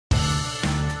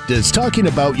Does talking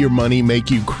about your money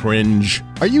make you cringe?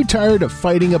 Are you tired of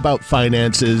fighting about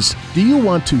finances? Do you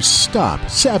want to stop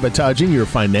sabotaging your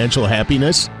financial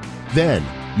happiness? Then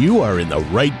you are in the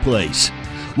right place.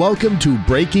 Welcome to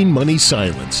Breaking Money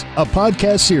Silence, a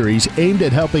podcast series aimed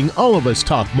at helping all of us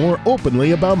talk more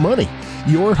openly about money.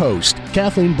 Your host,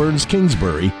 Kathleen Burns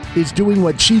Kingsbury, is doing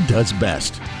what she does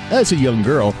best. As a young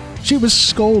girl, she was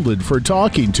scolded for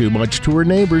talking too much to her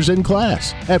neighbors in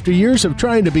class. After years of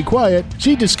trying to be quiet,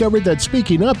 she discovered that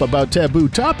speaking up about taboo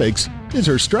topics is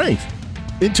her strength.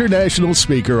 International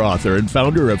speaker, author, and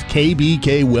founder of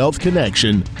KBK Wealth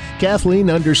Connection, Kathleen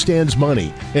understands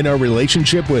money and our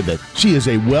relationship with it. She is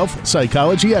a wealth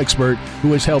psychology expert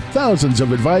who has helped thousands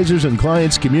of advisors and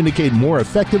clients communicate more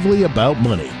effectively about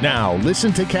money. Now,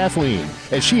 listen to Kathleen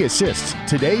as she assists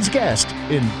today's guest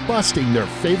in busting their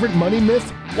favorite money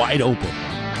myth wide open.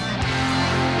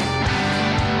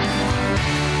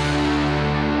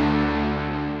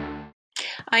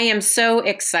 I am so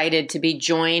excited to be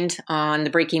joined on the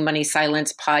Breaking Money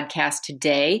Silence podcast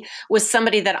today with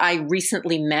somebody that I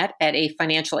recently met at a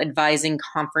financial advising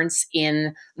conference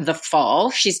in the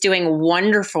fall. She's doing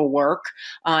wonderful work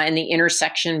in the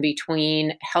intersection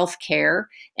between healthcare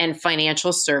and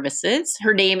financial services.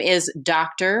 Her name is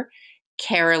Dr.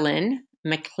 Carolyn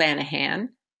McClanahan,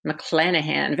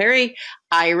 very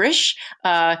Irish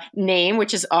name,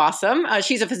 which is awesome.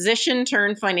 She's a physician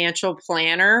turned financial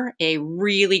planner, a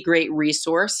really great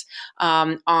resource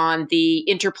on the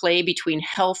interplay between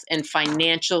health and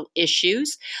financial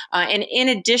issues. And in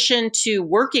addition to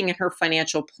working in her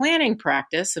financial planning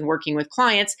practice and working with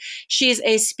clients, she's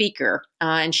a speaker.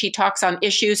 And she talks on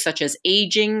issues such as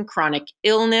aging, chronic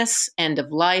illness, end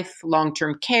of life,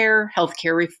 long-term care,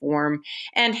 healthcare reform,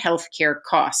 and healthcare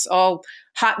costs, all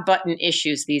hot button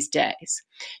issues these days.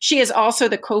 She is also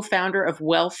the co-founder of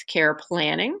Wealth Care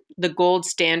Planning, the gold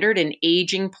standard in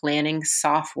aging planning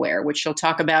software, which she'll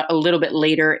talk about a little bit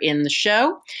later in the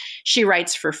show. She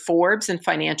writes for Forbes and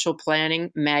Financial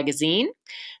Planning magazine.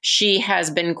 She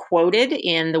has been quoted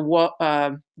in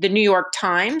the New York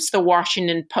Times, the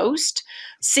Washington Post,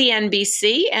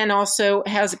 CNBC, and also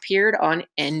has appeared on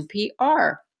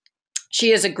NPR.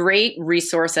 She is a great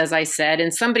resource, as I said,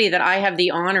 and somebody that I have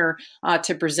the honor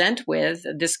to present with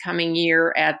this coming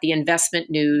year at the Investment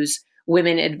News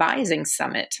Women Advising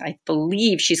Summit. I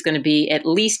believe she's going to be at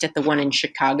least at the one in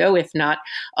Chicago, if not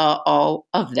all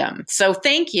of them. So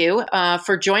thank you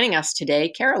for joining us today,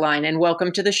 Caroline, and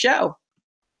welcome to the show.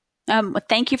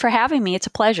 Thank you for having me. It's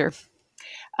a pleasure.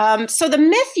 So the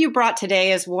myth you brought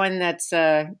today is one that's,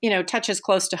 touches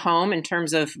close to home in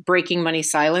terms of breaking money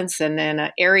silence, and then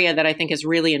an area that I think is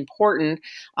really important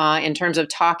in terms of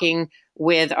talking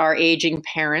with our aging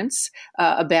parents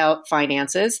about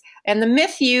finances. And the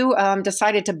myth you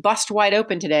decided to bust wide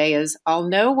open today is, I'll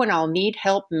know when I'll need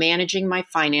help managing my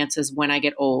finances when I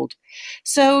get old.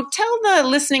 So tell the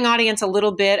listening audience a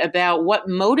little bit about what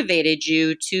motivated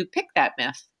you to pick that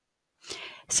myth.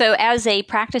 So as a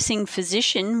practicing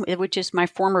physician, which is my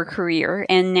former career,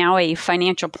 and now a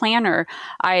financial planner,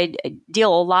 I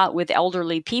deal a lot with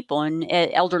elderly people and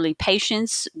elderly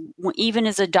patients. Even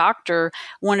as a doctor,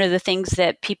 one of the things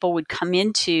that people would come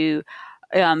into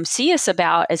see us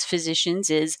about as physicians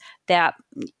is that,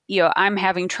 I'm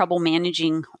having trouble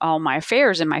managing all my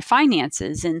affairs and my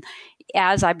finances. And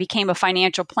as I became a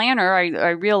financial planner, I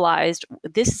realized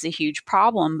this is a huge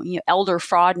problem. Elder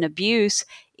fraud and abuse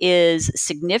is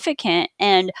significant.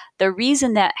 And the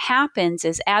reason that happens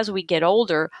is as we get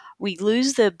older, we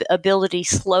lose the ability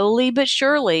slowly but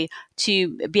surely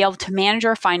to be able to manage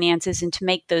our finances and to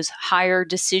make those higher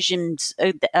decisions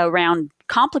around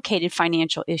complicated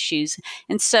financial issues.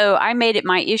 And so I made it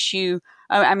my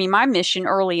my mission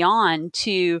early on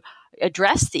to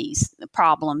address these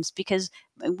problems, because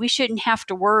we shouldn't have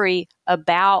to worry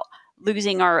about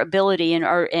losing our ability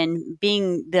and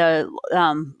being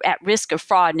at risk of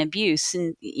fraud and abuse.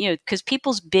 And because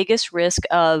people's biggest risk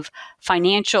of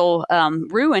financial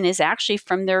ruin is actually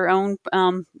from their own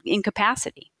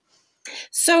incapacity.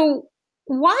 So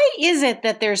why is it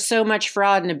that there's so much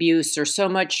fraud and abuse, or so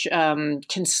much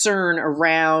concern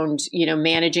around,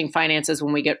 managing finances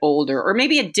when we get older? Or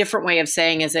maybe a different way of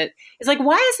saying is like,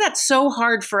 why is that so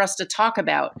hard for us to talk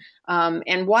about?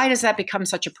 And why does that become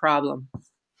such a problem?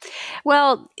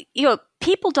 Well,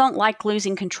 people don't like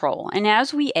losing control. And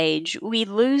as we age, we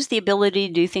lose the ability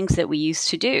to do things that we used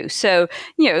to do. So,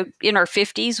 in our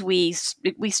 50s, we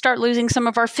start losing some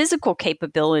of our physical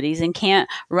capabilities and can't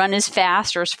run as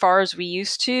fast or as far as we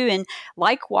used to. And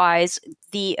likewise,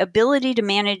 the ability to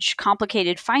manage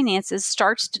complicated finances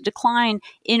starts to decline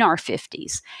in our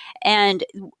 50s. And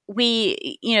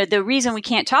the reason we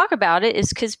can't talk about it is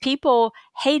because people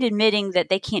hate admitting that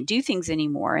they can't do things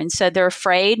anymore. And so they're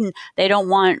afraid and they don't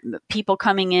want people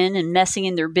coming in and messing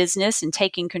in their business and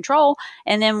taking control.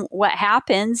 And then what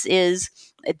happens is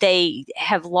they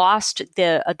have lost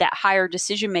that higher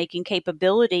decision-making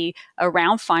capability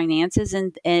around finances,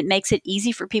 and it makes it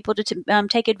easy for people to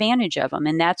take advantage of them.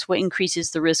 And that's what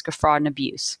increases the risk of fraud and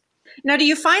abuse. Now, do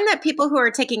you find that people who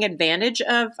are taking advantage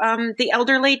of the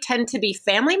elderly tend to be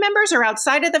family members or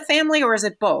outside of the family, or is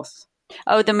it both?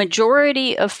 Oh, the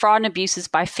majority of fraud and abuse is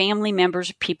by family members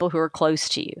or people who are close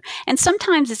to you. And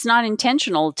sometimes it's not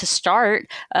intentional to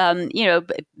start.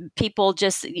 People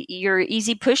just, you're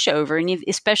easy pushover. And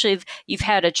especially if you've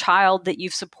had a child that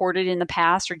you've supported in the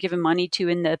past or given money to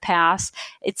in the past,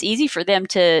 it's easy for them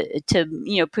to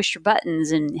push your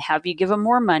buttons and have you give them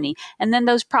more money. And then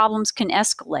those problems can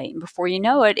escalate. And before you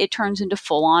know it, it turns into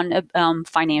full-on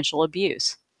financial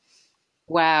abuse.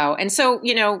 Wow. And so,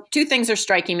 two things are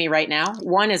striking me right now.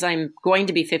 One is I'm going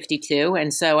to be 52.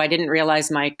 And so I didn't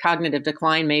realize my cognitive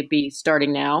decline may be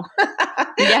starting now.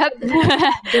 Yep.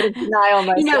 Denial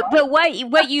myself. But what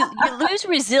you lose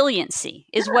resiliency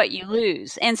is what you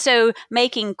lose. And so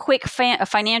making quick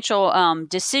financial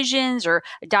decisions or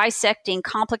dissecting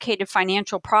complicated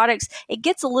financial products, it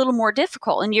gets a little more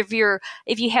difficult. And if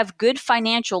you have good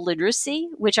financial literacy,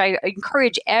 which I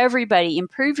encourage everybody,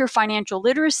 improve your financial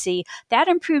literacy, that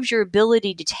improves your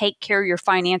ability to take care of your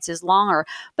finances longer.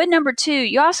 But number two,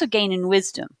 you also gain in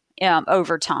wisdom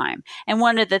over time. And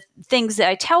one of the things that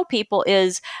I tell people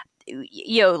is,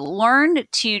 learn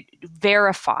to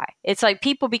verify. It's like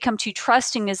people become too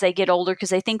trusting as they get older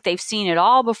because they think they've seen it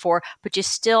all before, but you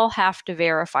still have to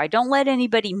verify. Don't let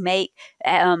anybody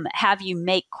have you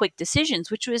make quick decisions,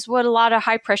 which is what a lot of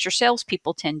high pressure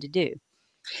salespeople tend to do.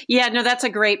 Yeah, no, that's a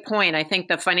great point. I think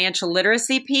the financial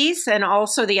literacy piece, and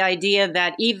also the idea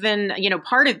that even,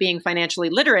 part of being financially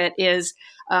literate is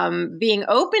being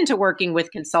open to working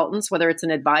with consultants, whether it's an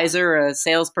advisor, or a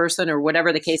salesperson, or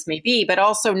whatever the case may be, but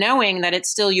also knowing that it's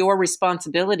still your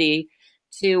responsibility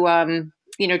to,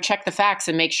 check the facts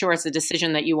and make sure it's a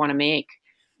decision that you want to make.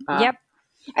 Yep.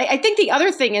 I think the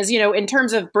other thing is, in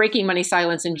terms of breaking money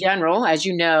silence in general, as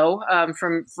you know,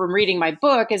 from reading my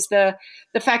book, is the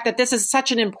fact that this is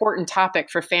such an important topic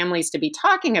for families to be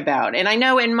talking about. And I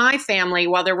know in my family,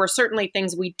 while there were certainly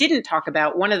things we didn't talk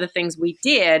about, one of the things we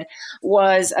did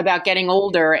was about getting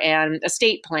older and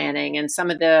estate planning and some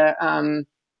of the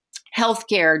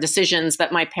healthcare decisions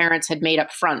that my parents had made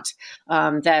up front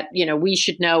that, we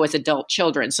should know as adult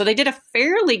children. So they did a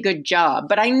fairly good job,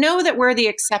 but I know that we're the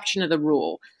exception of the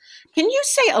rule. Can you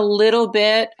say a little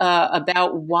bit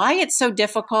about why it's so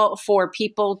difficult for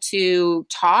people to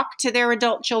talk to their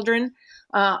adult children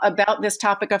about this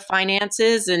topic of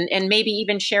finances and maybe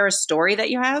even share a story that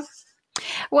you have?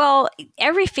 Well,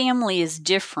 every family is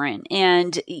different.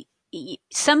 And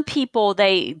some people,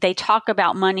 they talk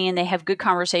about money and they have good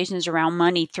conversations around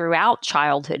money throughout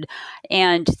childhood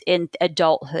and in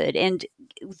adulthood. And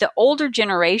the older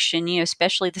generation,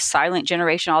 especially the silent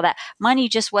generation, all that, money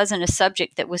just wasn't a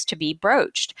subject that was to be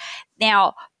broached.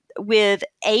 Now, with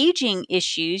aging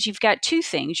issues, you've got two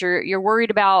things. You're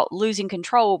worried about losing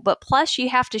control, but plus you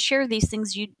have to share these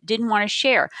things you didn't want to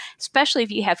share, especially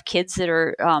if you have kids that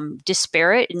are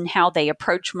disparate in how they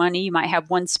approach money. You might have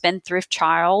one spendthrift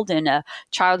child and a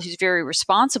child who's very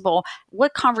responsible.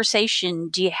 What conversation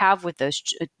do you have with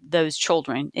those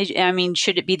children? I mean,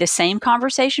 should it be the same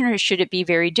conversation or should it be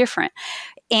very different?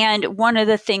 And one of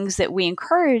the things that we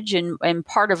encourage and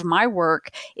part of my work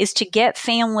is to get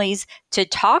families to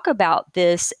talk about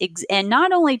this and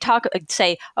not only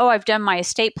say, oh, I've done my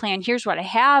estate plan, here's what I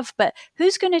have, but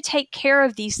who's going to take care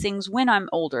of these things when I'm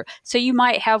older? So you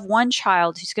might have one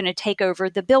child who's going to take over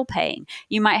the bill paying.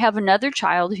 You might have another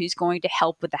child who's going to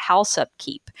help with the house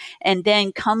upkeep, and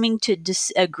then coming to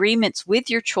agreements with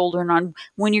your children on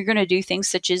when you're going to do things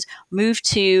such as move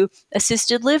to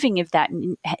assisted living if that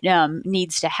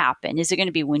needs to happen. Is it going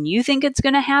to be when you think it's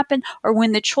going to happen or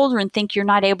when the children think you're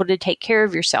not able to take care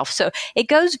of yourself? So it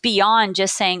goes beyond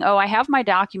just saying, oh, I have my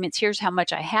documents, here's how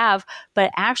much I have,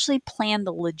 but actually plan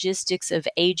the logistics of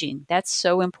aging. That's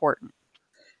so important.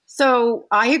 So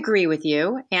I agree with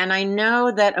you. And I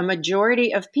know that a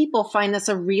majority of people find this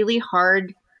a really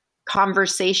hard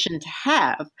conversation to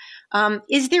have.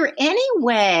 Is there any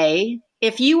way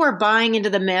if you are buying into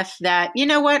the myth that, you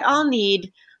know what,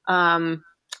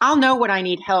 I'll know when I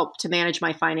need help to manage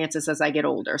my finances as I get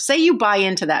older. Say you buy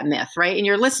into that myth, right? And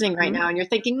you're listening right now and you're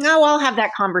thinking, no, I'll have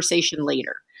that conversation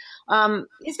later.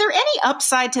 Is there any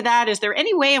upside to that? Is there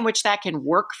any way in which that can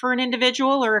work for an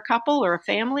individual or a couple or a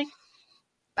family?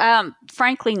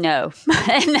 Frankly, no.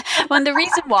 And the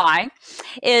reason why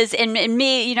is, in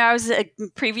me, I was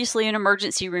previously an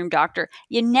emergency room doctor.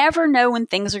 You never know when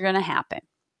things are going to happen.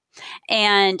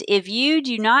 And if you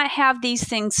do not have these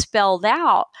things spelled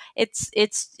out,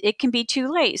 it can be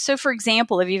too late. So, for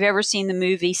example, if you've ever seen the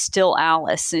movie Still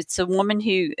Alice, it's a woman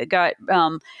who got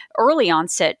early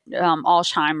onset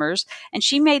Alzheimer's, and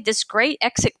she made this great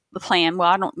exit plan. Well,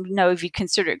 I don't know if you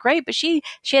consider it great, but she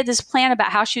had this plan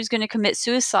about how she was going to commit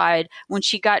suicide when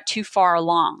she got too far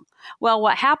along. Well,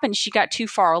 what happened? She got too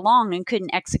far along and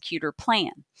couldn't execute her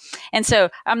plan. And so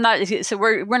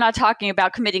we're not talking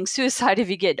about committing suicide if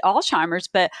you get Alzheimer's,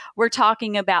 but we're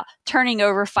talking about turning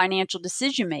over financial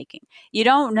decision making. You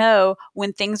don't know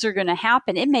when things are going to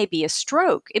happen. It may be a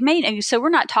stroke. So we're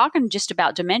not talking just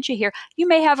about dementia here. You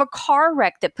may have a car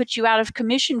wreck that puts you out of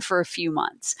commission for a few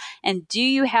months. And do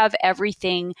you have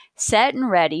everything set and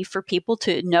ready for people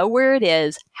to know where it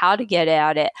is, how to get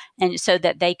at it, and so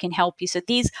that they can help you? So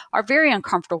these are very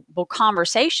uncomfortable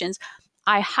conversations.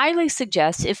 I highly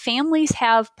suggest, if families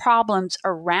have problems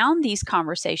around these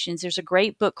conversations, there's a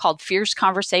great book called Fierce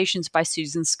Conversations by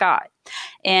Susan Scott.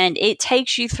 And it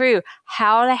takes you through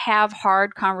how to have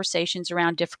hard conversations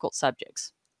around difficult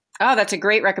subjects. Oh, that's a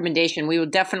great recommendation. We will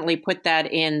definitely put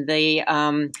that in the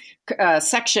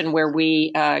section where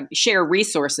we share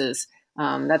resources.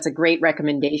 That's a great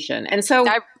recommendation. And so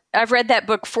I've read that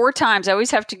book 4 times. I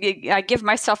always have to I give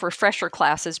myself refresher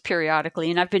classes periodically,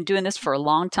 and I've been doing this for a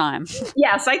long time.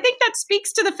 Yes, I think that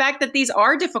speaks to the fact that these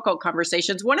are difficult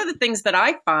conversations. One of the things that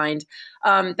I find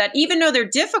that even though they're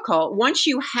difficult, once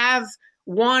you have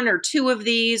 1 or 2 of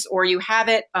these, or you have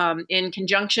it in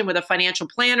conjunction with a financial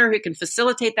planner who can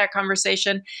facilitate that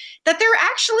conversation, that there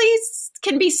actually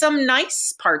can be some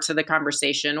nice parts of the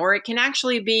conversation, or it can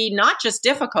actually be not just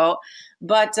difficult,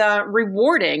 but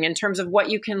rewarding in terms of what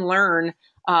you can learn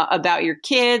about your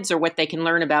kids or what they can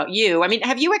learn about you. I mean,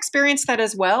 have you experienced that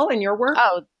as well in your work?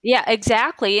 Oh, yeah,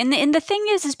 exactly. And the thing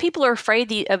is people are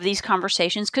afraid of these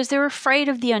conversations because they're afraid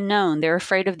of the unknown. They're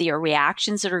afraid of the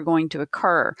reactions that are going to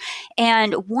occur.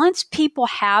 And once people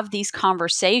have these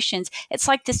conversations, it's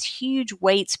like this huge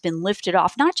weight's been lifted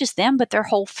off, not just them, but their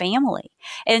whole family.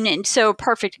 And so a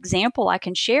perfect example I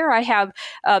can share, I have,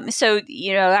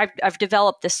 I've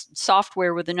developed this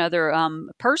software with another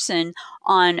person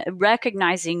on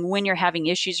recognizing when you're having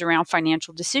issues around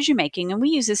financial decision making. And we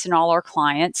use this in all our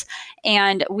clients.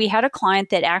 And we had a client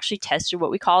that actually tested what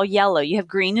we call yellow. You have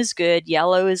green is good,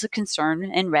 yellow is a concern,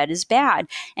 and red is bad.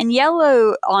 And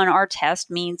yellow on our test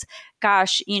means,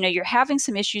 gosh, you're having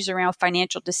some issues around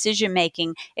financial decision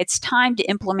making. It's time to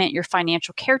implement your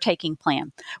financial caretaking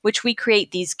plan, which we create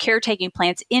these caretaking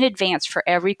plans in advance for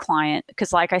every client.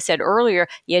 Because like I said earlier,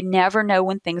 you never know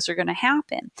when things are going to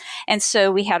happen. And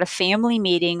so we had a family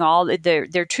meeting, all their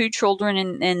 2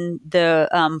 children and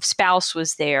the spouse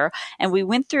was there. And we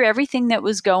went through everything that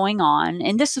was going on.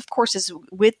 And this, of course, is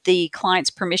with the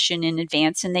client's permission in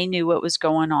advance, and they knew what was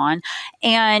going on.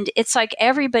 And it's like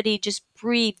everybody just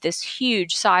breathed this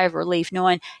huge sigh of relief,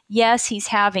 knowing, yes, he's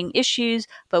having issues,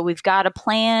 but we've got a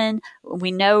plan.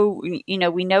 We know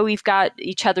we've got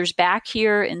each other's back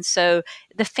here. And so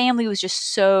the family was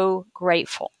just so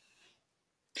grateful.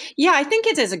 Yeah, I think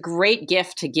it is a great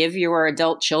gift to give your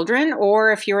adult children,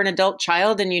 or if you're an adult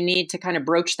child and you need to kind of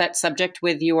broach that subject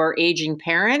with your aging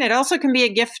parent, it also can be a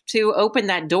gift to open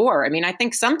that door. I mean, I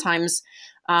think sometimes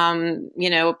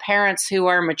parents who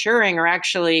are maturing are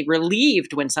actually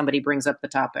relieved when somebody brings up the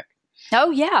topic. Oh,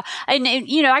 yeah. And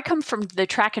I come from the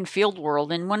track and field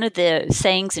world. And one of the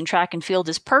sayings in track and field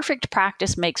is perfect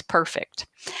practice makes perfect.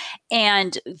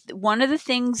 And one of the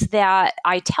things that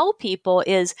I tell people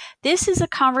is this is a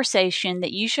conversation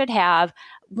that you should have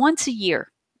once a year.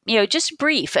 Just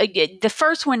brief. The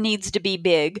first one needs to be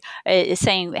big,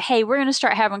 saying, hey, we're going to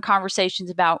start having conversations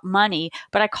about money,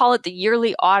 but I call it the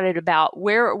yearly audit about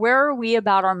where are we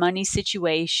about our money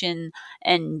situation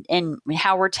and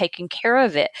how we're taking care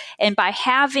of it. And by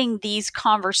having these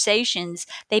conversations,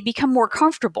 they become more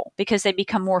comfortable because they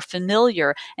become more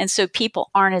familiar. And so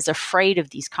people aren't as afraid of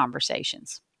these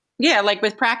conversations. Yeah, like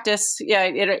with practice, yeah,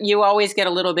 you always get a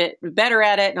little bit better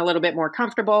at it and a little bit more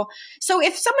comfortable. So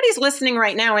if somebody's listening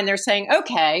right now and they're saying,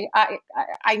 okay,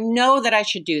 I know that I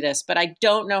should do this, but I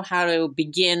don't know how to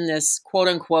begin this quote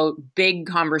unquote big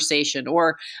conversation,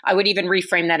 or I would even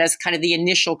reframe that as kind of the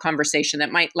initial conversation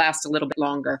that might last a little bit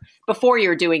longer before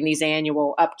you're doing these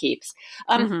annual upkeeps.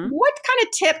 Mm-hmm. What kind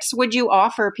of tips would you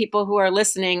offer people who are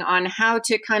listening on how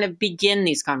to kind of begin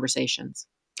these conversations?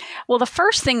 Well, the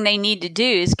first thing they need to do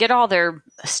is get all their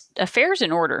affairs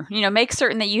in order. Make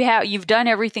certain that you've done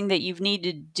everything that you need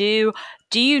to do.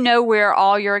 Do you know where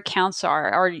all your accounts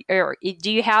are? Or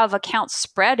do you have accounts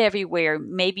spread everywhere?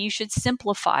 Maybe you should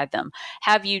simplify them.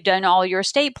 Have you done all your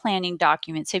estate planning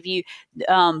documents? Have you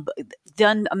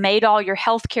made all your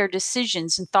healthcare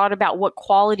decisions and thought about what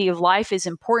quality of life is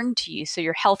important to you, so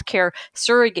your healthcare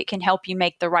surrogate can help you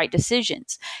make the right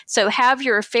decisions? So have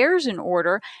your affairs in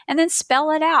order, and then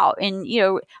spell it out, and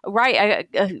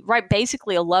write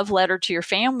basically a love letter to your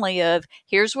family of,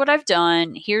 here's what I've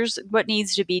done, here's what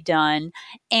needs to be done,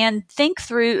 and think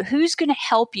through who's going to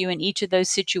help you in each of those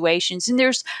situations. And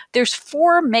there's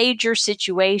four major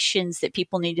situations that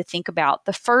people need to think about.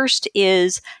 The first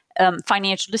is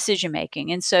financial decision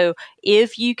making. And so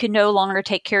if you can no longer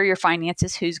take care of your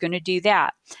finances, who's going to do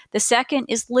that? The second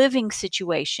is living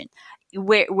situation.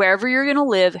 Wherever you're going to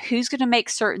live, who's going to make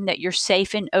certain that you're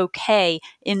safe and okay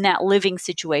in that living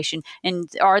situation? And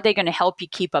are they going to help you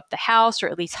keep up the house, or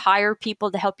at least hire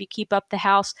people to help you keep up the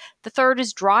house? The third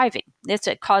is driving. That's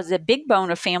what causes a big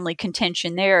bone of family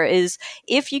contention there, is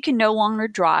if you can no longer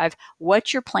drive,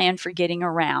 what's your plan for getting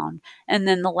around? And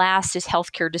then the last is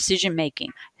healthcare decision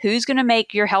making. Who's going to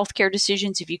make your healthcare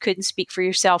decisions if you couldn't speak for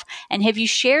yourself? And have you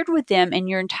shared with them and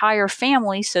your entire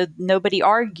family, so nobody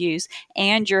argues,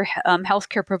 and your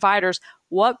healthcare providers,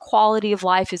 what quality of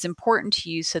life is important to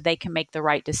you so they can make the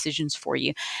right decisions for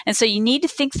you? And so you need to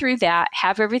think through that,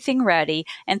 have everything ready,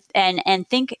 and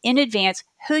think in advance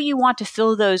who you want to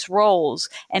fill those roles,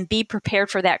 and be prepared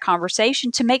for that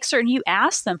conversation to make certain you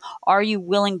ask them, are you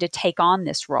willing to take on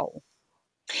this role?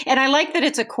 And I like that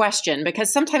it's a question,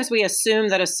 because sometimes we assume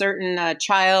that a certain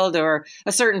child or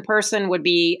a certain person would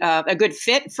be a good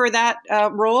fit for that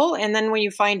role. And then when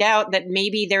you find out that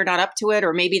maybe they're not up to it,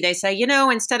 or maybe they say,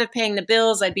 instead of paying the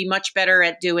bills, I'd be much better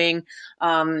at doing,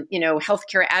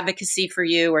 healthcare advocacy for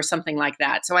you, or something like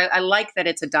that. So I like that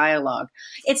it's a dialogue.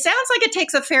 It sounds like it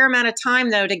takes a fair amount of time,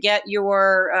 though, to get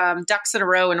your ducks in a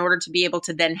row in order to be able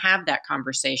to then have that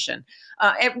conversation.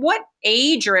 At what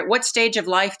age or at what stage of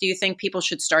life do you think people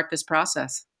should start this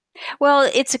process? Well,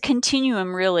 it's a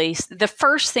continuum, really. The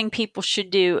first thing people should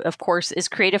do, of course, is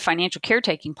create a financial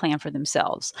caretaking plan for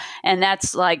themselves. And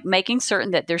that's like making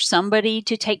certain that there's somebody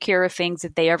to take care of things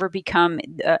if they ever become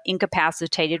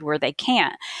incapacitated where they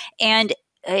can't. And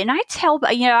I tell,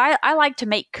 I like to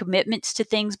make commitments to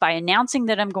things by announcing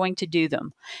that I'm going to do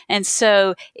them. And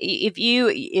so if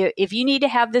you need to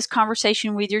have this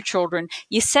conversation with your children,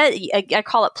 I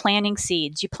call it planting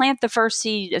seeds. You plant the first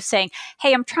seed of saying,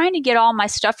 hey, I'm trying to get all my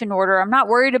stuff in order. I'm not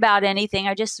worried about anything.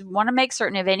 I just want to make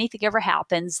certain if anything ever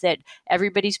happens that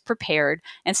everybody's prepared.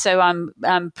 And so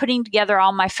I'm putting together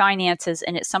all my finances.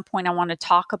 And at some point I want to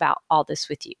talk about all this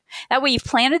with you. That way you've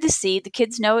planted the seed, the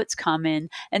kids know it's coming.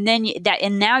 And then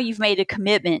and now you've made a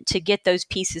commitment to get those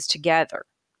pieces together.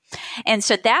 And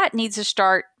so that needs to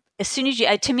start as soon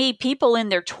as to me, people in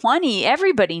their 20,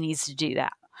 everybody needs to do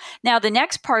that. Now, the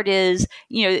next part is,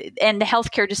 and the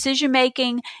healthcare decision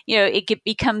making, it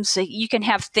becomes, you can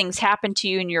have things happen to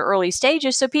you in your early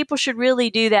stages. So people should really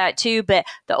do that too. But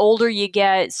the older you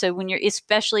get, so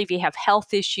especially if you have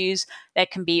health issues, that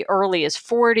can be early as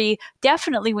 40.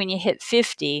 Definitely when you hit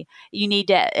 50, you need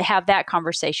to have that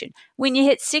conversation. When you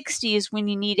hit 60 is when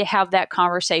you need to have that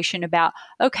conversation about,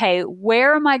 okay,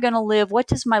 where am I going to live? What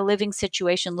does my living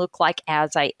situation look like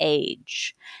as I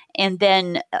age? And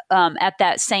then at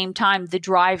that same time, the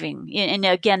driving. And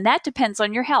again, that depends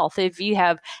on your health. If you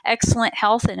have excellent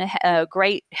health and a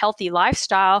great healthy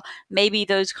lifestyle, maybe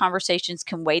those conversations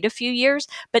can wait a few years.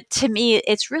 But to me,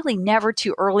 it's really never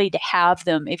too early to have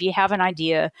them if you have an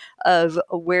idea of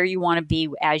where you want to be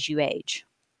as you age.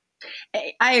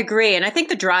 I agree. And I think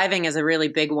the driving is a really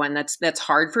big one that's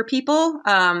hard for people.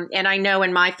 And I know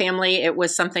in my family, it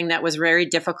was something that was very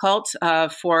difficult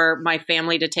for my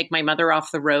family to take my mother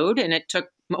off the road. And it took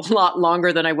a lot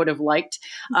longer than I would have liked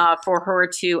for her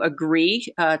to agree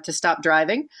to stop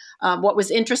driving. What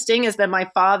was interesting is that my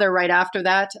father, right after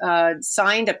that,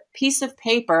 signed a piece of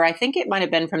paper. I think it might have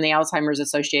been from the Alzheimer's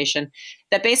Association,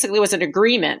 that basically was an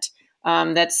agreement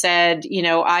that said,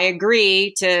 I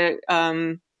agree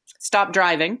to stop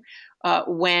driving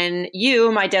when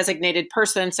you, my designated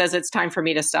person, says it's time for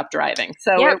me to stop driving.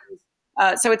 So Yep.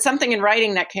 so it's something in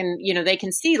writing that can, they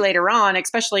can see later on,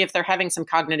 especially if they're having some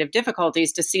cognitive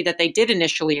difficulties, to see that they did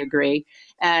initially agree.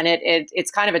 And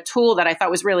it's kind of a tool that I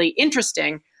thought was really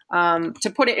interesting,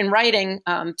 to put it in writing,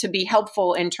 to be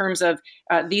helpful in terms of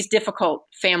these difficult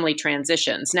family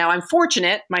transitions. Now, I'm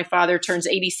fortunate. My father turns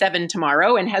 87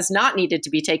 tomorrow and has not needed to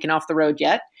be taken off the road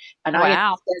yet. And I am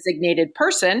Wow. a designated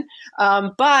person.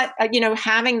 But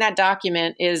having that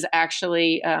document is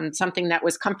actually something that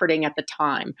was comforting at the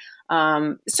time.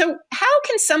 So how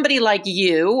can somebody like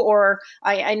you, or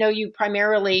I know you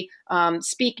primarily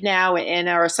speak now and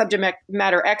are a subject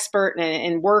matter expert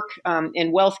and work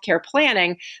in wealth care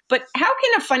planning, but how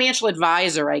can a financial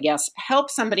advisor, I guess,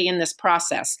 help somebody in this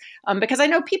process? Because I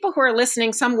know people who are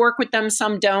listening, some work with them,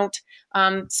 some don't.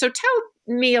 So tell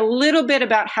me a little bit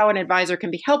about how an advisor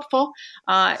can be helpful,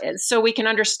 so we can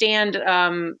understand,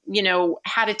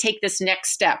 how to take this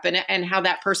next step, and how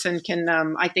that person can,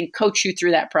 I think, coach you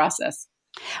through that process.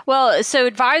 Well, so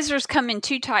advisors come in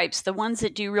two types, the ones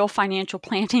that do real financial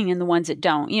planning and the ones that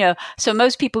don't. So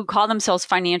most people who call themselves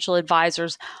financial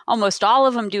advisors, almost all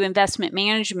of them do investment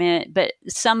management, but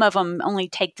some of them only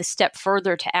take the step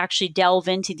further to actually delve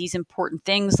into these important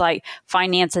things like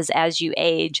finances as you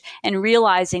age, and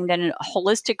realizing that a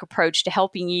holistic approach to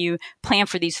helping you plan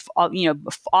for these,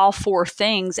 all four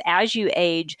things as you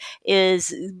age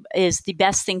is the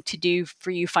best thing to do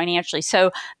for you financially.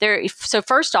 So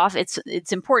first off, it's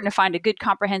important to find a good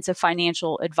comprehensive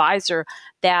financial advisor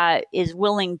that is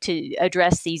willing to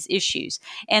address these issues.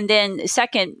 And then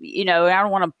second, I don't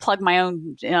want to plug my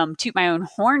own, toot my own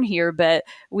horn here, but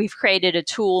we've created a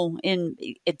tool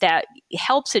that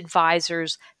helps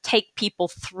advisors take people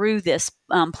through this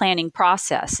planning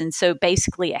process. And so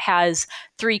basically it has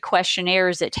 3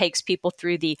 questionnaires that takes people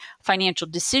through the financial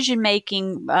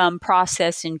decision-making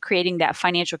process in creating that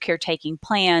financial caretaking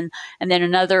plan. And then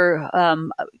another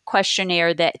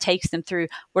questionnaire that takes them through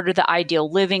what are the ideal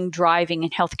living, driving,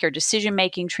 and healthcare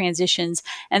decision-making transitions.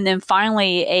 And then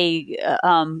finally a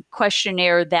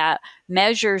questionnaire that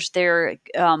measures their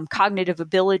cognitive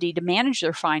ability to manage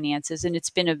their finances. And it's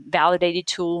been a validated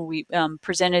tool. We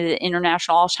presented at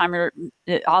International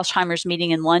Alzheimer's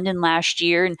meeting in London last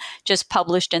year and just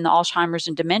published in the Alzheimer's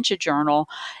and Dementia Journal.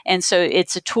 And so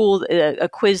it's a tool, a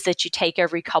quiz that you take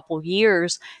every couple of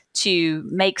years to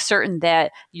make certain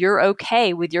that you're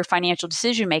okay with your financial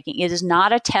decision making. It is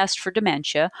not a test for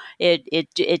dementia.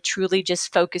 It truly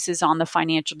just focuses on the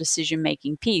financial decision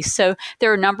making piece. So there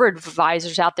are a number of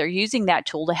advisors out there using that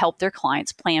tool to help their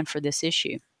clients plan for this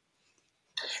issue.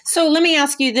 So let me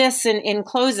ask you this in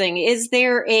closing. Is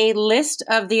there a list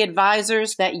of the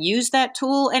advisors that use that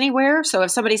tool anywhere? So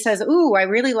if somebody says, ooh, I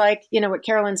really like, what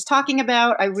Carolyn's talking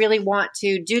about, I really want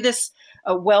to do this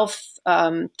wealth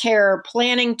care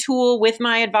planning tool with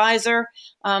my advisor,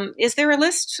 is there a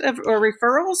list of or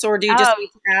referrals, or do you just need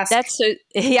to ask?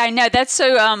 I know. That's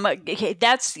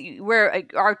where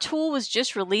our tool was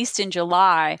just released in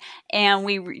July, and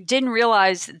we didn't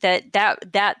realize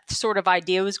that sort of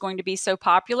idea was going to be so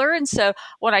popular. And so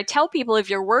what I tell people, if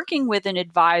you're working with an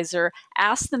advisor,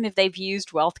 ask them if they've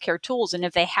used wealth care tools. And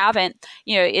if they haven't,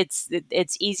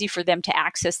 it's easy for them to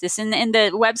access this. And the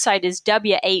website is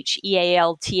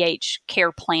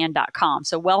WHEALTHcareplan.com.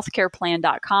 So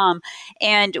wealthcareplan.com.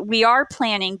 And we are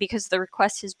planning, because the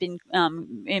request has been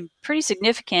pretty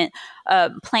significant,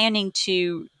 planning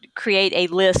to create a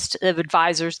list of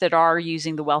advisors that are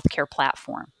using the wealth care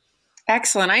platform.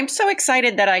 Excellent. I'm so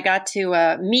excited that I got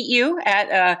to meet you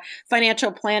at a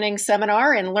financial planning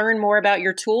seminar and learn more about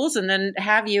your tools, and then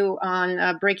have you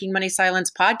on Breaking Money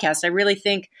Silence podcast. I really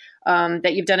think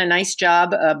that you've done a nice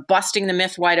job busting the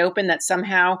myth wide open that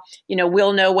somehow,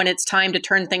 we'll know when it's time to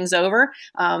turn things over.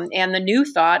 And the new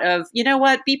thought of,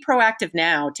 be proactive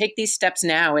now, take these steps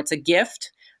now. It's a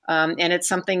gift. And it's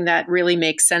something that really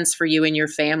makes sense for you and your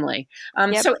family.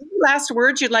 Yep. So any last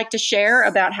words you'd like to share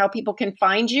about how people can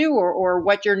find you, or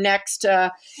what your next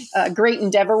great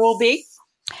endeavor will be?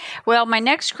 Well, my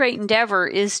next great endeavor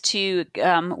is to,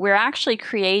 we're actually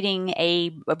creating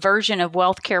a version of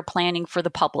wealth care planning for the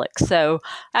public. So,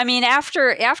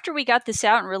 after we got this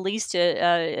out and released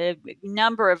a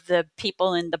number of the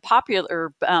people in the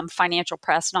popular financial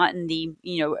press, not in the,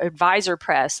 advisor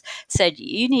press, said,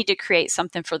 you need to create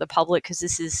something for the public because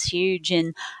this is huge.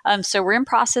 And so we're in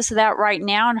process of that right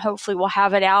now, and hopefully we'll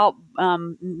have it out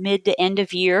mid to end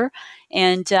of year.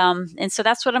 And so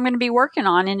that's what I'm going to be working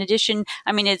on. In addition,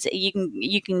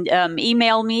 you can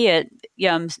email me at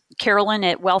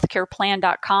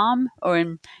Carolyn@wealthcareplan.com,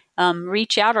 or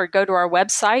reach out or go to our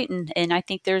website. And I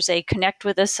think there's a connect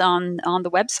with us on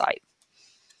the website.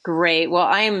 Great. Well,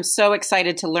 I am so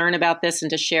excited to learn about this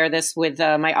and to share this with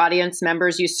my audience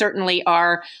members. You certainly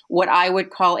are what I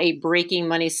would call a Breaking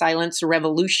Money Silence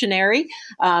revolutionary.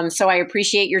 So I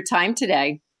appreciate your time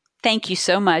today. Thank you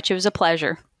so much. It was a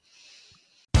pleasure.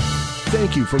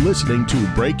 Thank you for listening to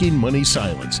Breaking Money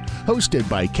Silence, hosted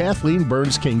by Kathleen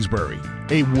Burns Kingsbury,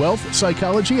 a wealth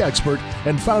psychology expert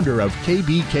and founder of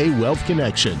KBK Wealth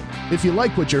Connection. If you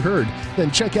like what you heard,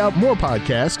 then check out more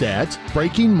podcasts at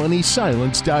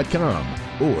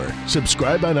BreakingMoneySilence.com or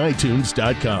subscribe on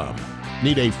iTunes.com.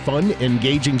 Need a fun,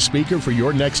 engaging speaker for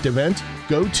your next event?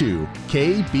 Go to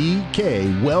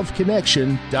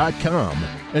KBKWealthConnection.com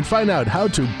and find out how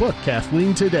to book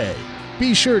Kathleen today.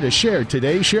 Be sure to share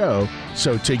today's show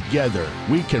so together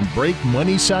we can break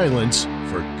money silence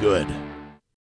for good.